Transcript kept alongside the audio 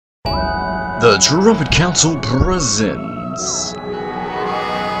The Trumpet Council presents...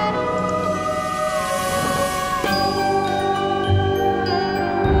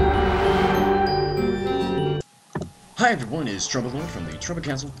 Hi everyone, it's Trumpet Lord from the Trumpet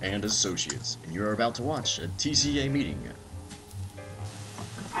Council and Associates, and you're about to watch a TCA meeting.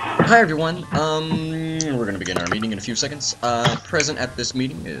 Hi everyone, we're gonna begin our meeting in a few seconds. Present at this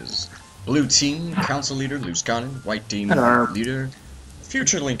meeting is Blue Team Council Leader Luce Cannon, White Team Leader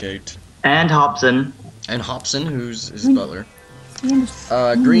Future Link 8, and Hobson. And Hobson, who's his butler.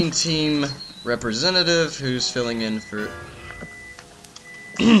 Green Team Representative, who's filling in for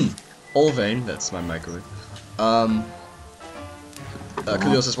Olvain, that's my microwave.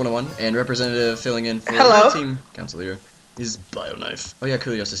 Kuliosis 101, and Representative filling in for Red Team Council Leader is Bioknife. Oh yeah,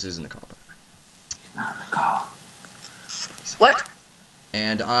 Kuliosis is in the call. Not in the call. What?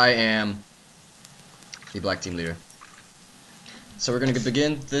 And I am the Black Team Leader. So we're gonna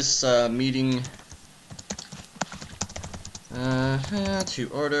begin this meeting to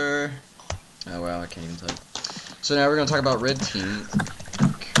order. Oh wow, I can't even type. So now we're gonna talk about Red Team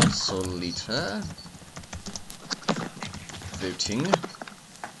Council Leader voting.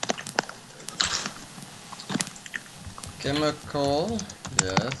 Chemical,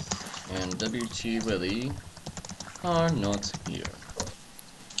 Death, and WT Willie are not here.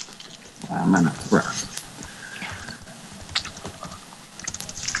 I'm gonna rush.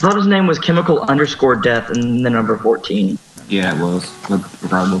 I thought his name was Chemical_Death and the number 14. Yeah, it was. But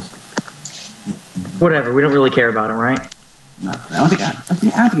regardless. Whatever, we don't really care about him, right? No, I don't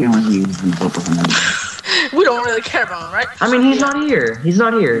think anyone uses him vote for him anyway. We don't really care about him, right? I mean, he's not here. He's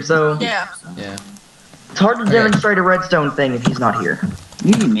not here, so... Yeah. Yeah. It's hard to demonstrate a redstone thing if he's not here. You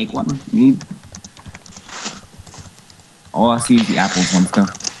need to make one. You need... All I see is the apples one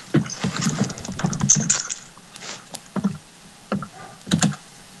stuff.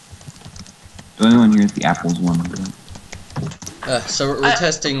 The only one here is the apples one. So we're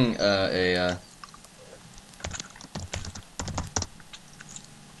testing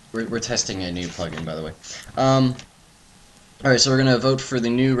we're testing a new plugin, by the way. Alright, so we're gonna vote for the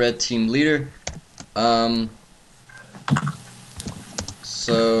new Red Team Leader.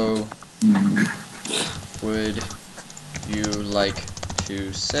 So would you like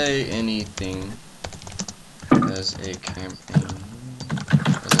to say anything as a campaign,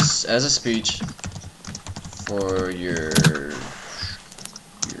 as a speech for your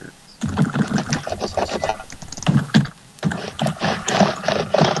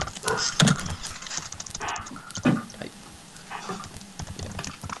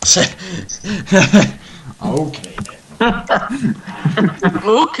okay.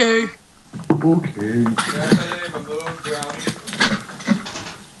 Okay. Okay.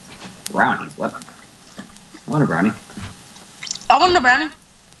 Brownies, what? I want a brownie. I want a brownie.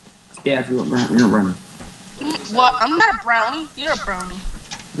 Yeah, if you want brownie, you're a brownie. What? I'm not a brownie. You're a brownie.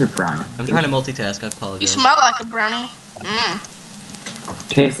 You're a brownie. I'm trying to multitask, I You apologize. smell like a brownie. Mm.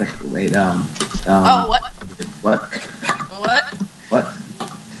 Tastes like, wait, Oh, what? What? What? What?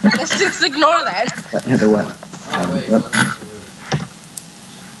 Let's just ignore that. What? Heather, what? What?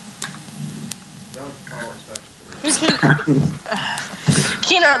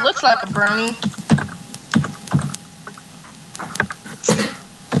 Keener looks like a brownie.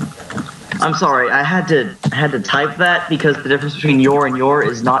 I'm sorry, I had to type that because the difference between your and your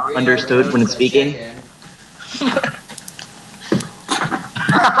is not understood when it's speaking.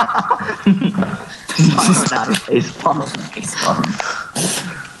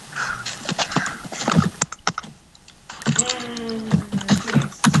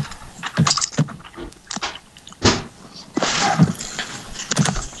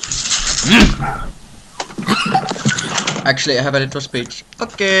 Actually, I have a little speech.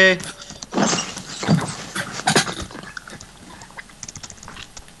 Okay.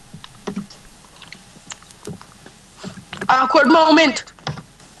 Awkward moment.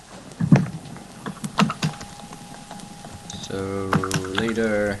 So,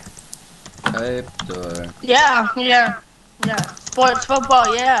 leader, type or... Yeah. Sports,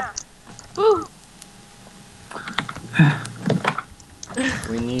 football, yeah. Woo.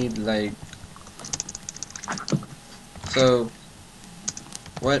 We need, like... So,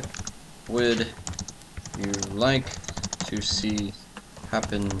 what would you like to see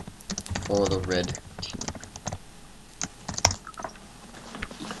happen for the red team?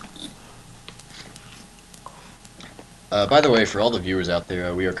 By the way, for all the viewers out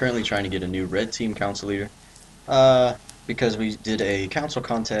there, we are currently trying to get a new red team council leader. Because we did a council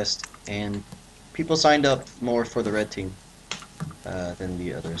contest and people signed up more for the red team than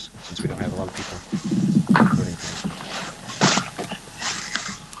the others, since we don't have a lot of people voting for it.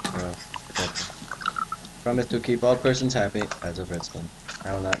 Promise to keep all persons happy as of redstone.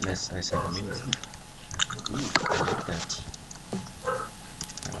 I will not miss a second meeting. Ooh, I like that.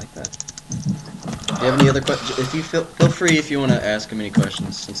 I like that. Do you have any other questions? If you feel free if you want to ask him any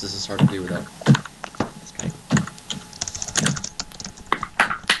questions, since this is hard to do without. Skype.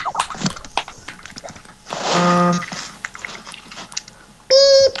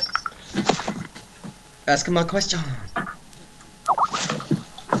 Ask him a question. I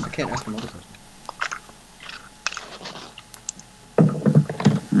can't ask him other questions.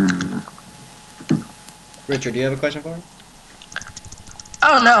 Richard, do you have a question for him?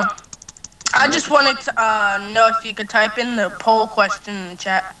 Oh no. I just wanted to know if you could type in the poll question in the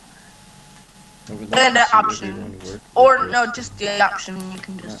chat. I would like And to the see option. everyone work Or with no, this just the option. You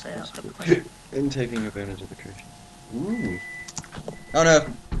can just say out the question. and taking advantage of the creation. Ooh. Oh no.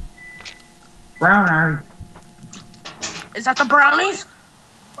 Browner. Is that the brownies?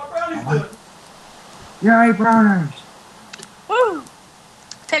 Yay, browners. Woo!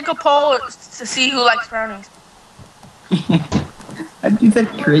 Take a poll to see who likes brownies. You said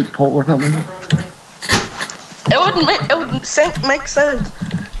create poll or something? It would make sense.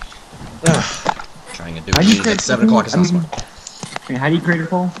 Trying to do How do you it create at 7 o'clock is not smart. How do you create a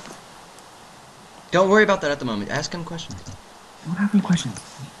poll? Don't worry about that at the moment. Ask him questions. I don't have any questions.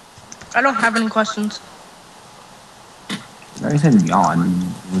 I don't have any questions. I already said yawn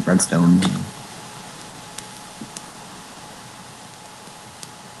with redstone.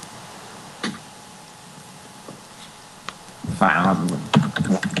 Fine, I'll have a look.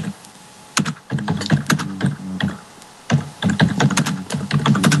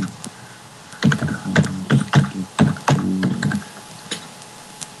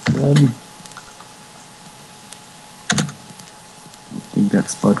 I think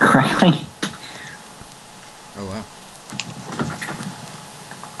that's spelled correctly. Oh wow.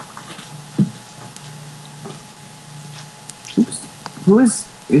 Oops. Who is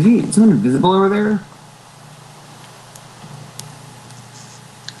he someone invisible over there?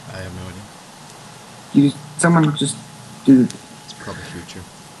 I have no idea. Someone just do It's probably future.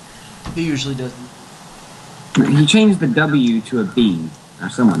 He usually doesn't. he changed the W to a B. Or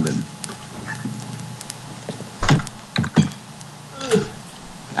someone did.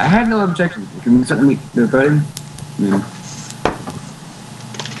 I had no objection. Can we suddenly do the voting? No.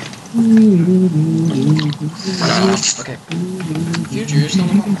 Okay. Future, you're still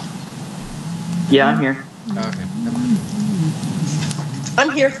on. Yeah, I'm here. Oh, okay. Never mind. I'm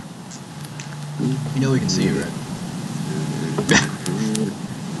here. You know we can see you, right?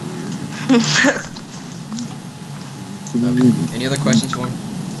 Okay. Any other questions for him?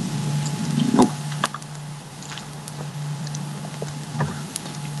 Nope.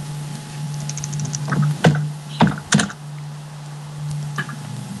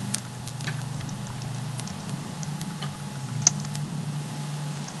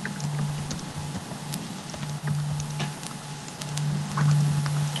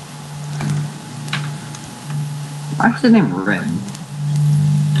 Why is the name Red?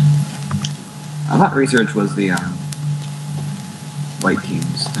 I thought research was the white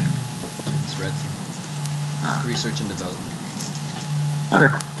team's thing. It's red. Ah. Research and development.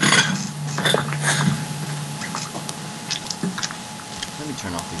 Okay. Let me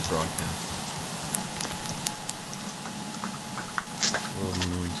turn off these broadcasts. A little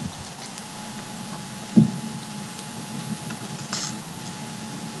noisy.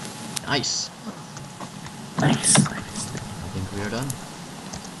 Nice. Nice. I think we are done.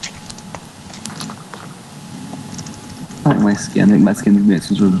 I like my skin. I think my skin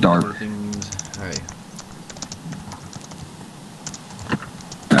makes it sort of dark. Alright.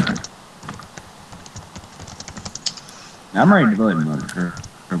 I'm ready to vote in mode for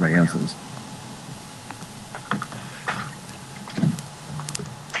everybody else's.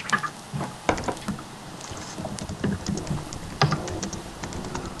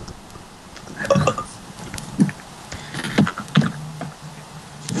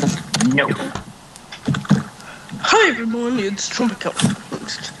 No. Hi everyone, it's Trumpet.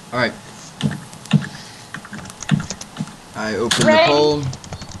 Alright. I open the Ray. poll.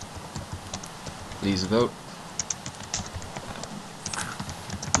 Please vote.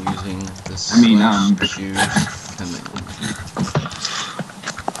 Using the choose command.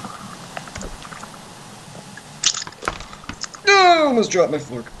 No, I almost dropped my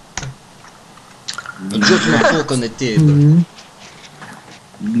fork. I dropped my fork on the table.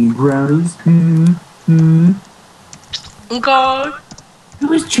 Brownies. Okay.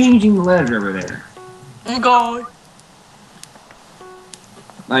 Who is changing the letter over there? Okay.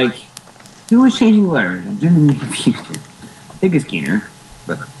 Like, who is changing the letter? I'm genuinely confused here. I think it's Keener,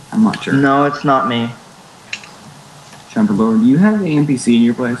 but I'm not sure. No, it's not me. Trumpet Lord, do you have the NPC in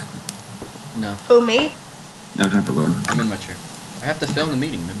your place? No, Who, me? No, Trumpet Lord. I'm in my chair. I have to film the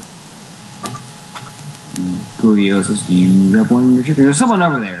meeting, remember? Julio's, do you have one in your chair? There's someone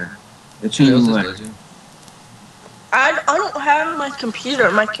over there. The chain Julio's letter. does, yeah. I don't have my computer.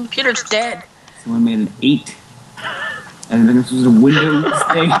 My computer's dead. Someone made an 8. And then this was a Windows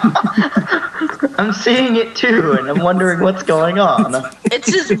thing. I'm seeing it too, and I'm wondering what's going on. It's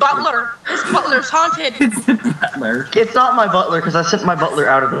his butler. His butler's haunted. It's the butler. It's not my butler because I sent my butler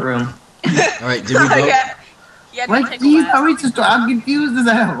out of the room. Alright, did we vote? Yeah, Like, take a geez, while. I'm confused as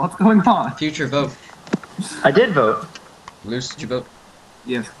hell. What's going on? Future vote. I did vote. Luce, did you vote?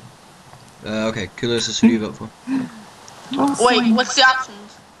 Yes. Okay, Kulis, who do you vote for? Wait, what's the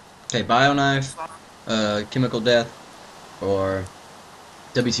options? Okay, Bioknife, Chemical Death, or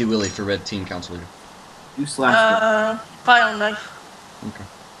WT Willie for Red Team Council Leader. You slashed Bio knife. Okay.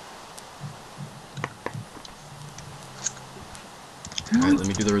 Alright, let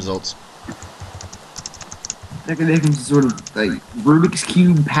me do the results. it. They can sort of, like, Rubik's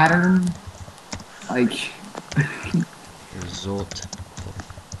Cube pattern. Like... Result.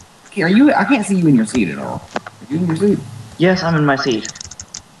 Are you... I can't see you in your seat at all. Are you in your seat? Yes, I'm in my seat.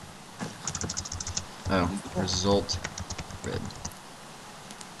 Oh, result red.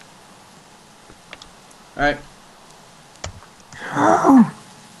 Alright.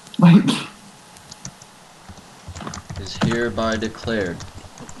 Like... Is hereby declared.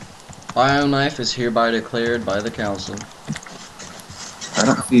 Bioknife is hereby declared by the council. I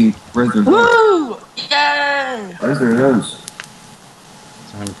don't see... Where's the... Woo! Yay! Where's the rose?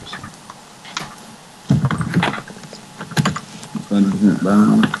 It's 100%. 100%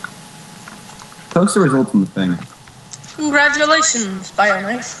 bound. Post the results on the thing. Congratulations, Bio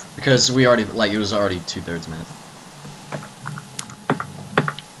knife. Because we already, like, it was already 2/3 minute.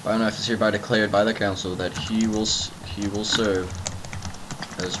 Bioknife is hereby declared by the council that he will serve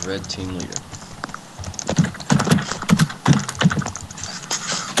as Red Team Leader.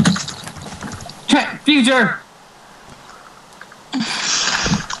 Future! Will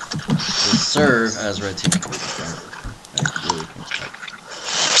serve as Red Team Leader.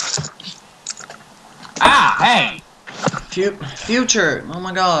 Ah, hey! Future! Oh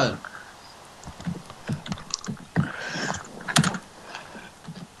my god!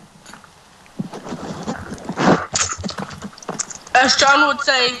 As John would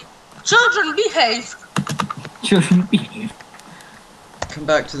say, children behave. Children behave. Come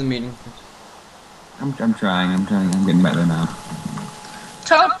back to the meeting. I'm trying, I'm getting better now.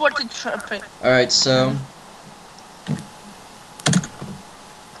 Teleport to Trumpet. Alright, so...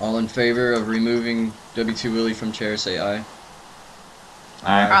 all in favor of removing WT Willie from chair, say aye.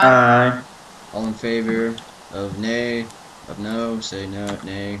 Aye. All in favor of nay, of no, say no,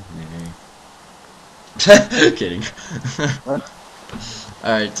 nay, nay. Kidding. What?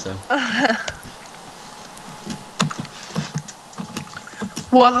 Alright, so.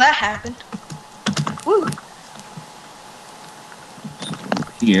 Well, that happened. Woo.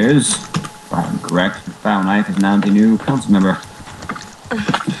 He is. If I'm correct, Foul Knife is now the new council member.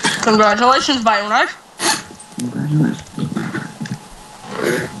 Congratulations, Bio knife. Congratulations.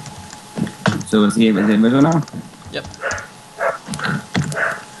 So is he invisible now? Yep.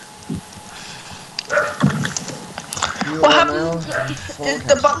 What happened? Is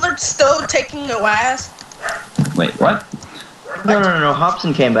the butler still taking a ass? Wait, what? No.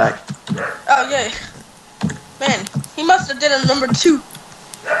 Hobson came back. Oh, yeah. Man, he must have did a number 2.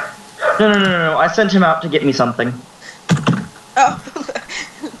 No. I sent him out to get me something. Oh.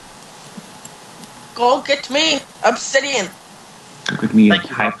 Go get me obsidian. Took me a Thank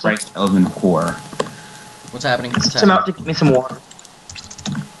you, high-priced elven core. What's happening? I sent him out to get me some water.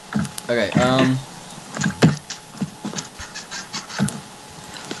 Okay,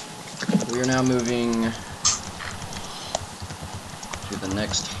 we are now moving to the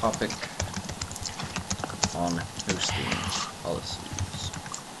next topic on hosting policies.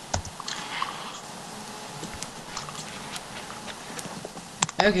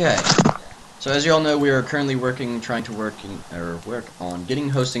 Okay, so as you all know, we are currently trying to work on getting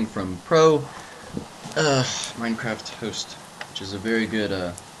hosting from Minecraft Host, which is a very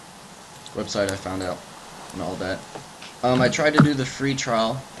good website I found out and all that. I tried to do the free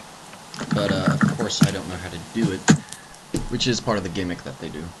trial, but of course I don't know how to do it, which is part of the gimmick that they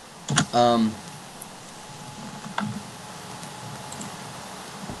do.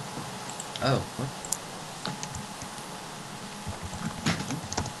 Oh, what?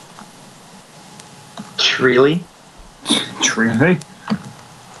 Really? Really?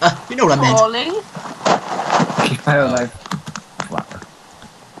 You know what I meant. Calling. Foul Knife. Flower.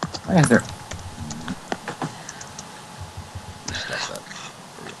 Why is there...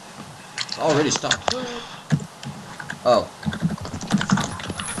 Already stopped. Oh.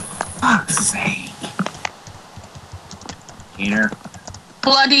 Fuck's sake. Keener.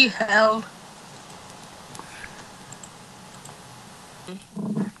 Bloody hell.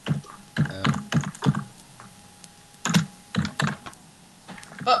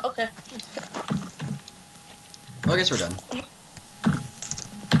 Oh, okay. Well, I guess we're done.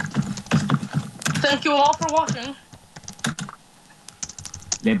 Thank you all for watching.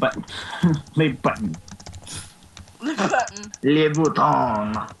 Les button. Les button. The button. Les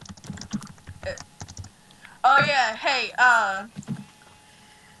boutons. Oh yeah, hey,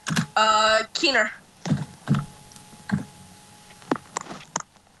 Keener.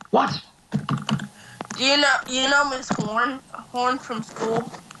 What? Do you know Miss Horn from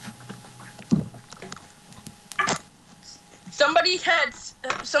school? Somebody had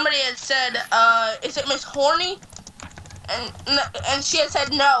said, is it Miss Horny? And she had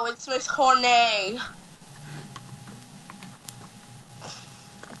said, no, it's Miss Hornay.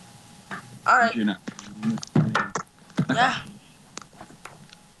 Alright, You're not. yeah.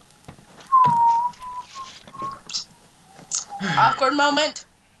 Awkward moment.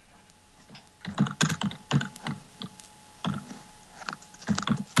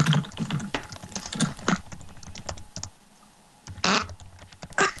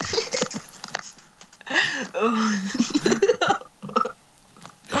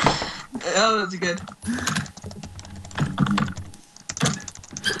 Oh, that's good.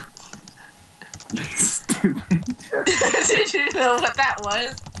 Stupid. Did you know what that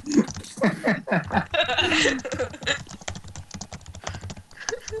was?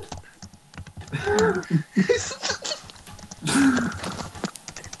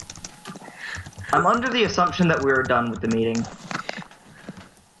 I'm under the assumption that we're done with the meeting.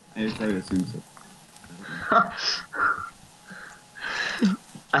 I just try to assume so.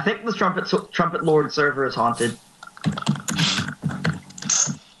 I think the Trumpet Lord server is haunted.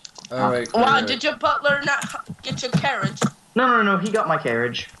 Alright. Why did your butler not get your carriage? No, he got my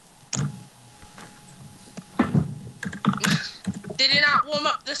carriage. Did he not warm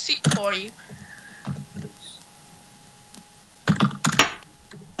up the seat for you?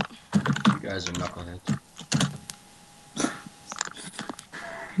 You guys are knuckleheads.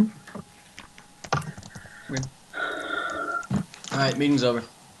 Alright, meeting's over.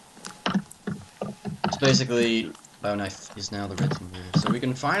 It's basically Bioknife is now the red team leader, so we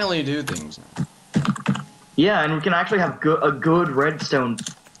can finally do things now. Yeah, and we can actually have a good redstone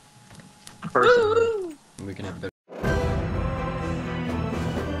person. Woo! And we can have better